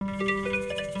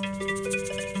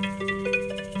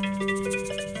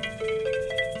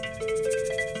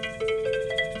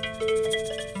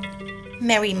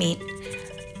Merry meet.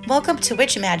 Welcome to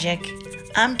Witch Magic.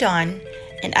 I'm Dawn,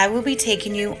 and I will be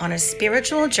taking you on a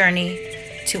spiritual journey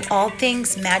to all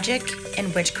things magic and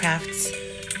witchcrafts.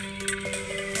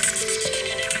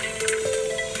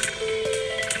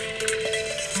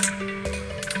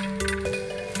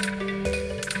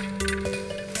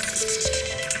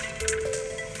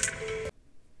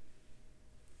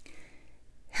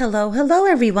 Hello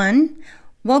everyone.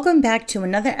 Welcome back to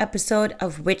another episode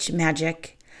of Witch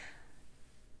Magic.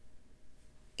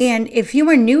 And if you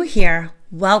are new here,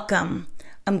 welcome.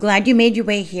 I'm glad you made your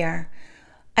way here.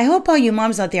 I hope all you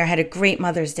moms out there had a great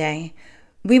Mother's Day.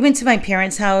 We went to my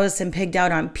parents' house and pigged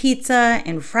out on pizza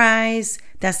and fries.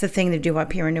 That's the thing to do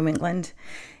up here in New England.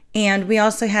 And we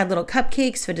also had little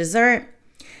cupcakes for dessert.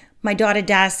 My daughter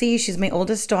Darcy, she's my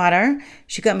oldest daughter.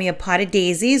 She got me a pot of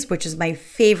daisies, which is my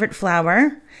favorite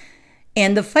flower.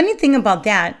 And the funny thing about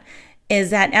that is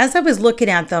that as I was looking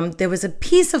at them, there was a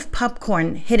piece of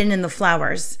popcorn hidden in the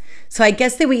flowers. So I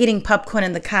guess they were eating popcorn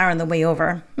in the car on the way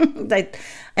over.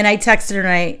 And I texted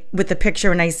her with the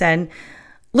picture and I said,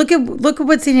 look at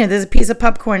what's in here. There's a piece of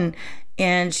popcorn.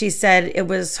 And she said it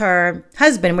was her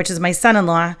husband, which is my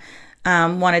son-in-law,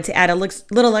 wanted to add a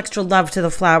little extra love to the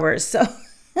flowers.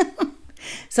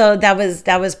 So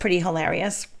that was pretty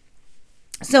hilarious.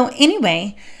 So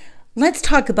anyway, let's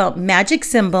talk about magic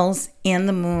symbols and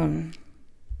the moon.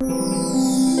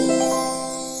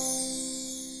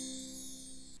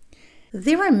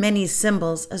 There are many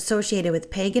symbols associated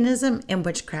with paganism and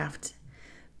witchcraft.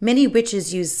 Many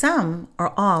witches use some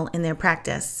or all in their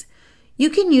practice.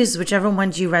 You can use whichever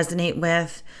ones you resonate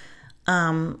with.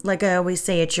 Like I always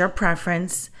say, it's your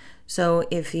preference. So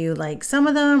if you like some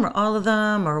of them or all of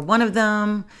them or one of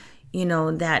them,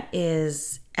 that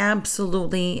is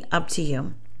absolutely up to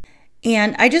you.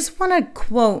 And I just want to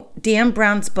quote Dan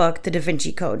Brown's book, The Da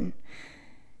Vinci Code.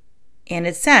 And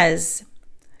it says,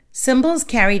 symbols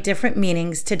carry different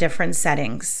meanings to different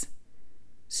settings.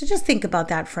 So just think about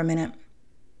that for a minute.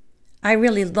 I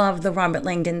really love the Robert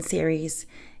Langdon series.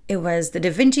 It was The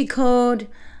Da Vinci Code,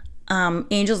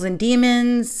 Angels and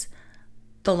Demons,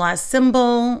 The Lost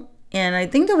Symbol, and I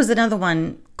think there was another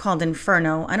one called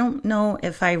Inferno. I don't know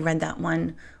if I read that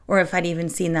one or if I'd even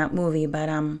seen that movie, but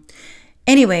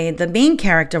anyway, the main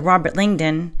character, Robert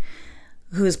Langdon,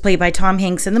 who's played by Tom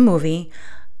Hanks in the movie,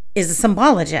 is a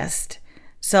symbologist.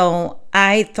 So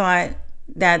I thought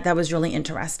that was really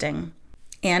interesting.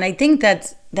 And I think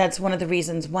that's one of the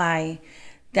reasons why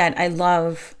that I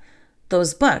love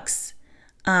those books,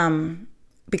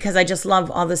 because I just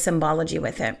love all the symbology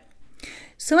with it.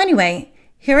 So anyway,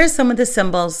 here are some of the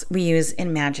symbols we use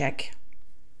in magic.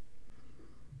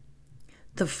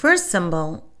 The first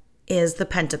symbol is the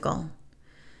pentacle.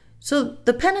 So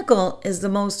the pentacle is the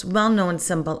most well-known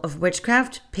symbol of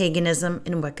witchcraft, paganism,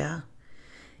 and Wicca.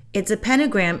 It's a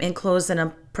pentagram enclosed in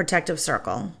a protective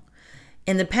circle.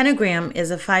 And the pentagram is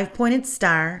a 5-pointed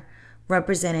star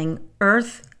representing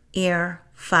earth, air,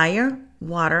 fire,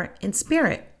 water, and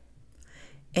spirit.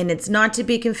 And it's not to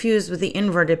be confused with the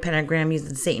inverted pentagram used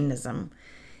in Satanism.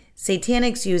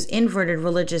 Satanics use inverted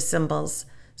religious symbols,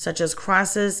 such as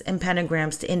crosses and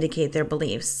pentagrams, to indicate their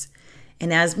beliefs.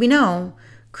 And as we know,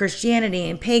 Christianity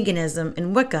and paganism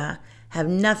and Wicca have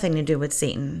nothing to do with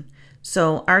Satan.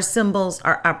 So our symbols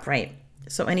are upright.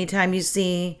 So anytime you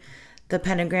see the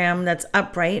pentagram that's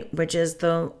upright, which is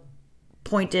the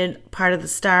pointed part of the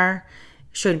star,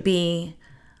 should be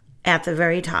at the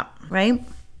very top, right?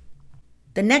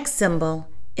 The next symbol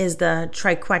is the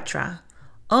triquetra,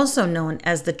 also known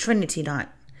as the Trinity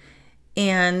knot.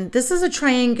 And this is a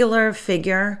triangular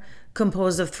figure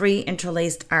composed of 3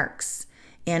 interlaced arcs.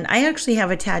 And I actually have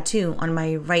a tattoo on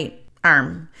my right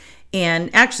arm.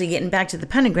 And actually, getting back to the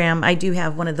pentagram, I do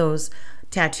have one of those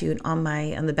tattooed on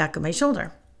the back of my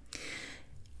shoulder.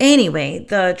 Anyway,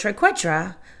 the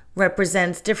triquetra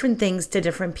represents different things to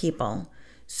different people.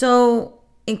 So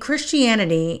in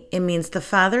Christianity, it means the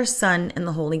Father, Son, and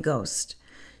the Holy Ghost.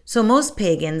 So most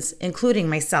pagans, including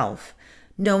myself,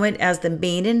 know it as the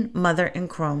maiden, mother, and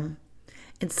crone.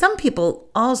 And some people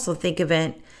also think of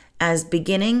it as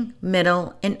beginning,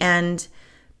 middle, and end,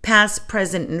 past,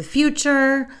 present, and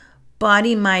future,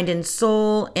 body, mind, and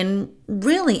soul, and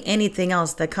really anything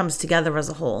else that comes together as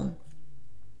a whole.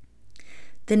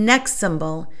 The next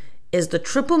symbol is the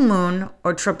triple moon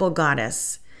or triple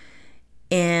goddess.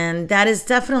 And that is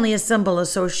definitely a symbol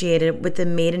associated with the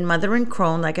maiden, mother, and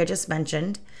crone, like I just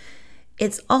mentioned.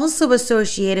 It's also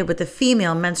associated with the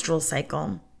female menstrual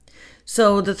cycle.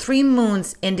 So the 3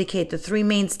 moons indicate the 3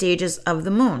 main stages of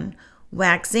the moon: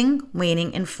 waxing,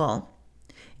 waning, and full.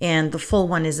 And the full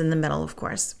one is in the middle, of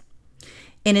course.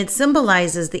 And it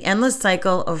symbolizes the endless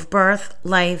cycle of birth,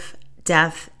 life,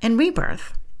 death, and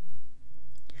rebirth.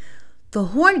 The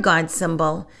horn god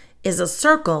symbol is a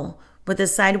circle with a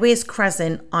sideways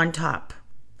crescent on top,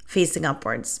 facing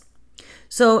upwards.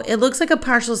 So it looks like a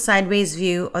partial sideways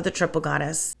view of the triple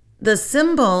goddess. The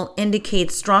symbol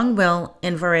indicates strong will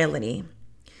and virility.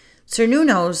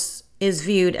 Cernunnos is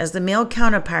viewed as the male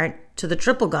counterpart to the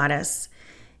triple goddess,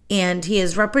 and he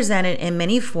is represented in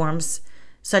many forms,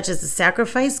 such as the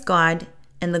sacrifice god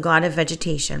and the god of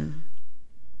vegetation.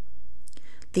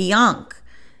 The Ankh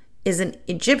is an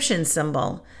Egyptian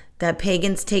symbol that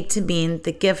pagans take to mean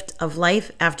the gift of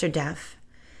life after death.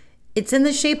 It's in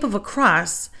the shape of a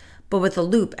cross, but with a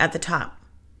loop at the top.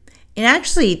 It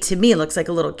actually, to me, looks like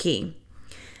a little key.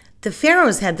 The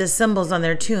pharaohs had these symbols on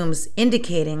their tombs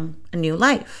indicating a new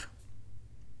life.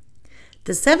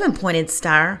 The seven-pointed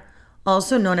star,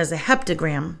 also known as a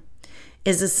heptagram,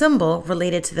 is a symbol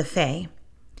related to the Fae,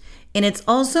 and it's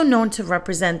also known to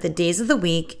represent the days of the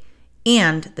week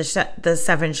and the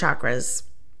seven chakras.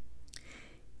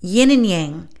 Yin and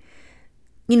yang,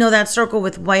 that circle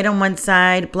with white on one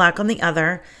side, black on the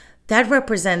other, that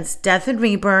represents death and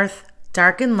rebirth,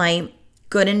 dark and light,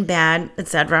 good and bad,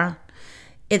 etc.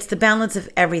 It's the balance of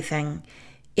everything.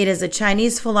 It is a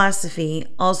Chinese philosophy,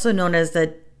 also known as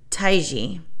the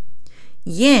Taiji.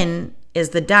 Yin is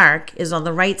the dark, is on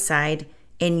the right side,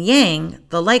 and yang,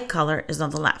 the light color, is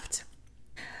on the left.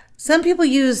 Some people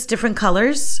use different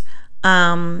colors,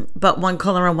 but one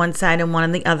color on one side and one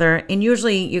on the other. And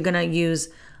usually you're going to use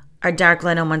a dark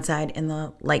light on one side and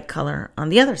the light color on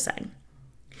the other side.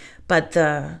 But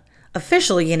the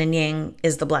official yin and yang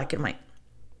is the black and white.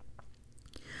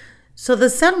 So the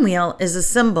sun wheel is a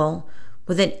symbol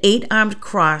with an 8-armed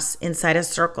cross inside a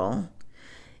circle.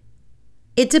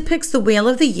 It depicts the wheel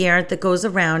of the year that goes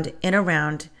around and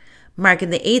around, marking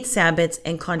the 8 Sabbats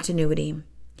and continuity.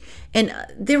 And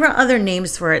there are other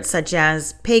names for it, such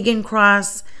as Pagan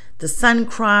Cross, the Sun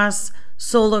Cross,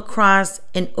 Solar Cross,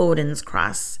 and Odin's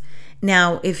Cross.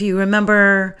 Now, if you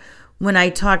remember when I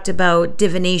talked about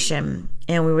divination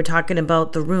and we were talking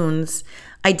about the runes,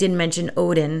 I did mention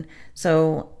Odin.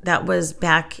 So that was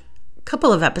back a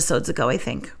couple of episodes ago, I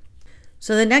think.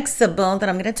 So the next symbol that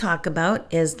I'm going to talk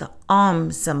about is the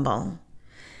Om symbol.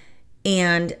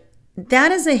 And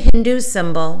that is a Hindu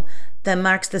symbol that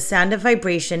marks the sound of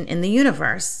vibration in the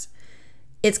universe.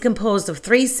 It's composed of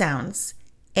 3 sounds,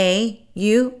 A,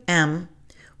 U, M,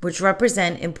 which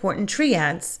represent important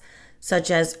triads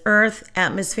such as earth,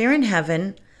 atmosphere, and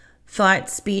heaven, thought,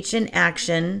 speech, and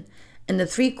action, and the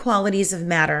 3 qualities of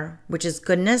matter, which is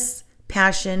goodness,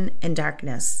 passion, and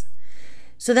darkness.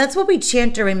 So that's what we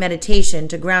chant during meditation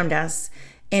to ground us,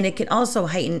 and it can also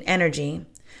heighten energy.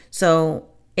 So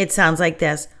it sounds like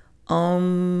this,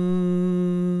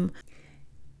 Om.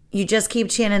 You just keep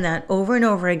chanting that over and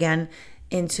over again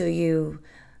until you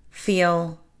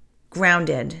feel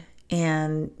grounded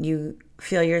and you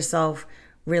feel yourself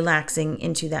relaxing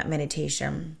into that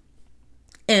meditation.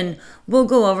 And we'll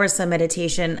go over some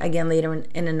meditation again later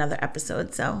in another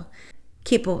episode, so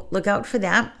keep a lookout for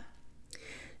that.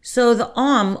 So the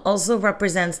Om also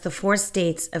represents the 4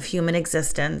 states of human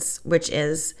existence, which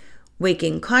is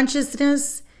waking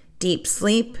consciousness, deep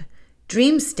sleep,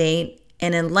 dream state,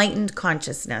 and enlightened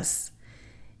consciousness.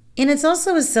 And it's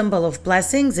also a symbol of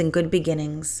blessings and good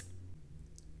beginnings.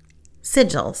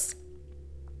 Sigils.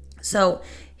 So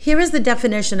here is the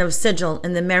definition of sigil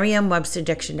in the Merriam-Webster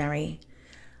Dictionary.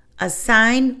 A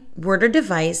sign, word, or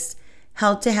device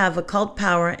held to have occult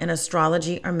power in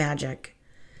astrology or magic.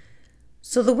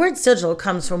 So the word sigil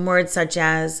comes from words such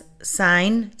as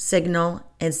sign, signal,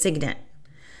 and signet.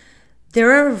 There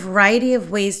are a variety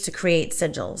of ways to create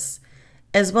sigils,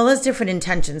 as well as different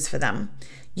intentions for them.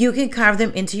 You can carve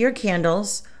them into your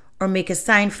candles or make a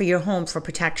sign for your home for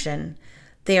protection.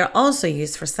 They are also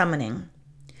used for summoning.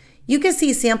 You can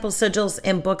see sample sigils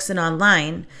in books and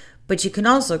online, but you can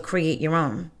also create your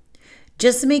own.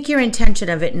 Just make your intention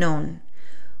of it known.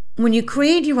 When you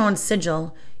create your own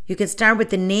sigil, you can start with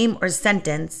the name or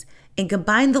sentence and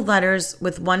combine the letters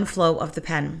with one flow of the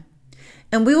pen.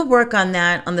 And we will work on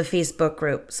that on the Facebook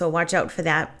group, so watch out for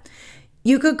that.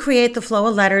 You could create the flow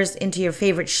of letters into your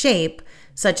favorite shape,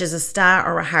 such as a star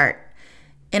or a heart.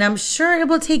 And I'm sure it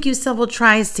will take you several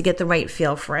tries to get the right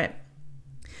feel for it.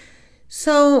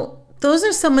 So those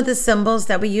are some of the symbols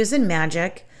that we use in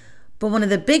magic. But one of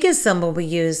the biggest symbols we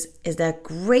use is that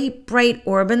great bright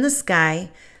orb in the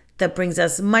sky that brings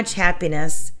us much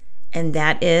happiness. And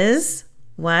that is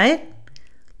what?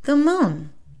 The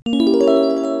moon.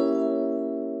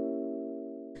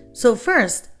 So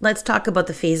first, let's talk about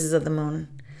the phases of the moon.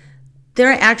 There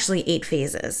are actually 8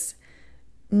 phases: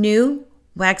 new,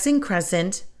 waxing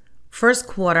crescent, first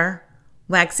quarter,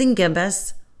 waxing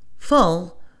gibbous,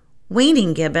 full,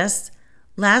 waning gibbous,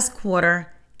 last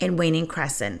quarter, and waning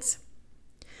crescent.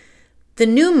 The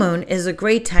new moon is a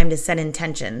great time to set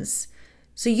intentions.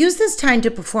 So use this time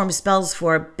to perform spells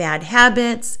for bad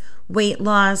habits, weight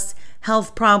loss,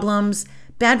 health problems,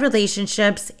 bad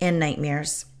relationships, and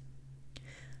nightmares.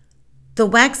 The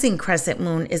waxing crescent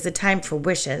moon is a time for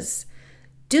wishes.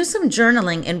 Do some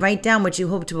journaling and write down what you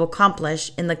hope to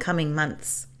accomplish in the coming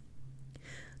months.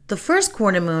 The first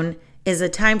quarter moon is a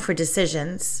time for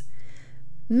decisions.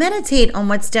 Meditate on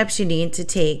what steps you need to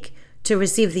take to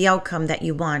receive the outcome that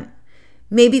you want.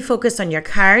 Maybe focus on your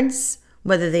cards,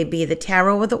 whether they be the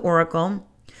tarot or the oracle,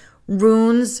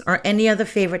 runes, or any other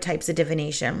favorite types of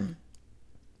divination.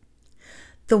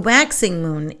 The waxing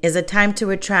moon is a time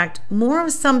to attract more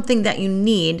of something that you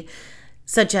need,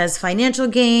 such as financial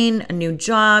gain, a new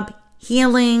job,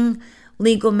 healing,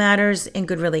 legal matters, and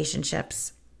good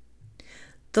relationships.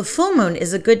 The full moon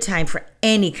is a good time for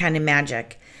any kind of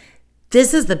magic.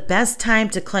 This is the best time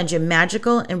to cleanse your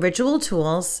magical and ritual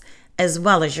tools as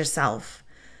well as yourself.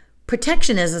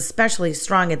 Protection is especially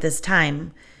strong at this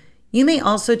time. You may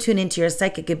also tune into your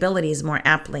psychic abilities more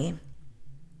aptly.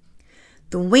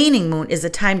 The waning moon is a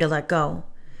time to let go.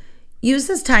 Use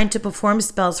this time to perform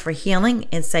spells for healing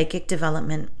and psychic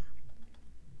development.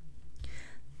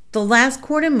 The last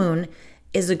quarter moon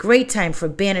is a great time for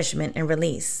banishment and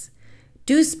release.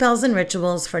 Do spells and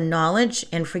rituals for knowledge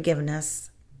and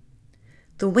forgiveness.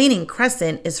 The waning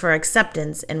crescent is for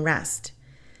acceptance and rest.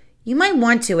 You might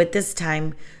want to, at this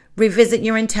time, revisit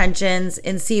your intentions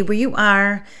and see where you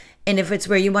are and if it's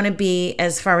where you want to be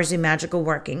as far as your magical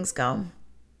workings go.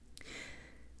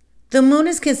 The moon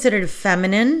is considered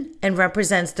feminine and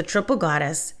represents the triple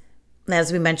goddess,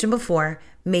 as we mentioned before,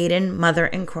 maiden, mother,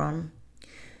 and crone.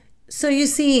 So you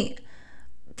see,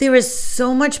 there is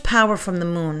so much power from the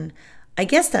moon. I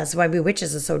guess that's why we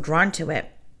witches are so drawn to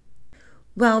it.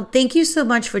 Well, thank you so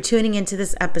much for tuning into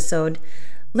this episode.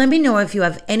 Let me know if you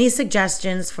have any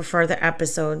suggestions for further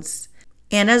episodes.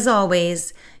 And as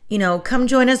always, come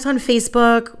join us on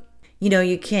Facebook.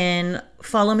 You can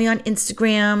follow me on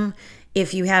Instagram.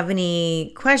 If you have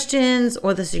any questions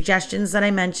or the suggestions that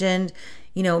I mentioned,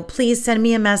 please send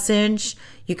me a message.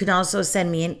 You can also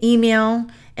send me an email,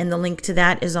 and the link to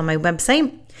that is on my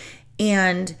website.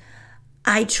 And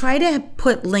I try to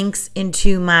put links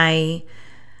into my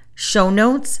show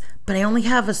notes, but I only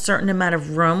have a certain amount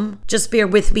of room. Just bear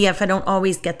with me if I don't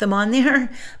always get them on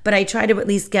there, but I try to at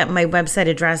least get my website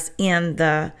address and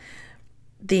the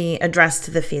address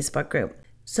to the Facebook group.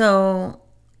 So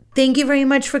thank you very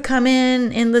much for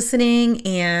coming and listening,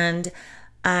 and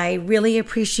I really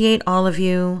appreciate all of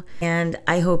you, and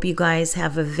I hope you guys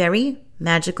have a very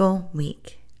magical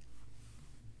week.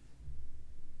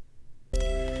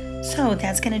 So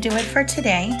that's going to do it for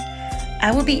today.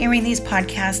 I will be airing these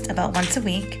podcasts about once a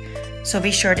week, so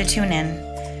be sure to tune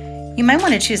in. You might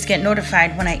want to choose to get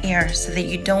notified when I air so that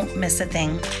you don't miss a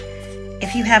thing.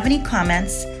 If you have any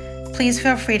comments, please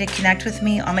feel free to connect with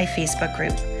me on my Facebook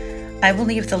group. I will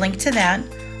leave the link to that,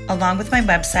 along with my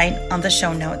website, on the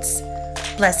show notes.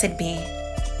 Blessed be.